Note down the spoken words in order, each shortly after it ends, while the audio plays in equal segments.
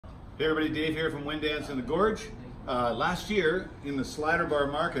Hey everybody, Dave here from Windsurfing in the Gorge. Last year in the slider bar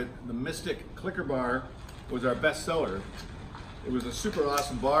market, the Mystic Clicker Bar was our best seller. It was a super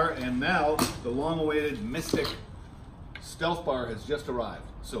awesome bar, and now the long-awaited Mystic Stealth Bar has just arrived.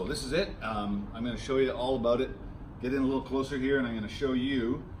 So this is it. I'm going to show you all about it. Get in a little closer here and I'm going to show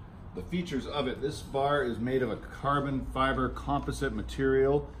you the features of it. This bar is made of a carbon fiber composite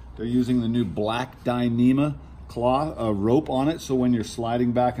material. They're using the new black Dyneema cloth rope on it, so when you're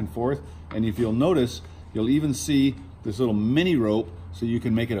sliding back and forth, and if you'll notice, you'll even see this little mini rope, so you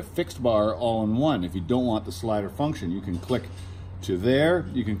can make it a fixed bar all in one. If you don't want the slider function, you can click to there,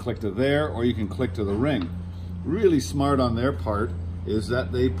 you can click to there, or you can click to the ring. Really smart on their part is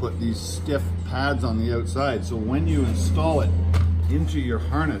that they put these stiff pads on the outside, so when you install it into your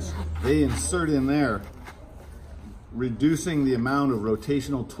harness, they insert in there, reducing the amount of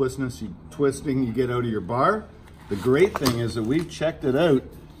rotational twisting you get out of your bar. The great thing is that we've checked it out,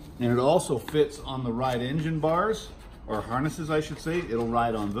 and it also fits on the Ride Engine bars, or harnesses I should say. It'll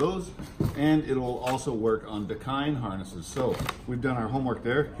ride on those, and it'll also work on Dakine harnesses. So we've done our homework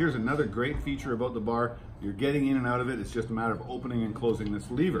there. Here's another great feature about the bar. You're getting in and out of it. It's just a matter of opening and closing this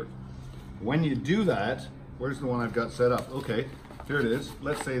lever. When you do that, where's the one I've got set up? Okay, here it is.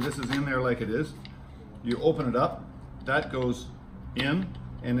 Let's say this is in there like it is. You open it up, that goes in,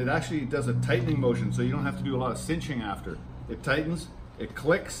 and it actually does a tightening motion, so you don't have to do a lot of cinching after. It tightens, it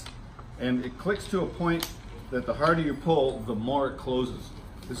clicks, and it clicks to a point that the harder you pull, the more it closes.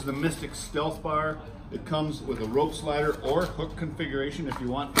 This is the Mystic Stealth Bar. It comes with a rope slider or hook configuration if you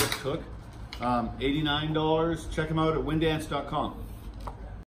want fixed hook. $89. Check them out at windance.com.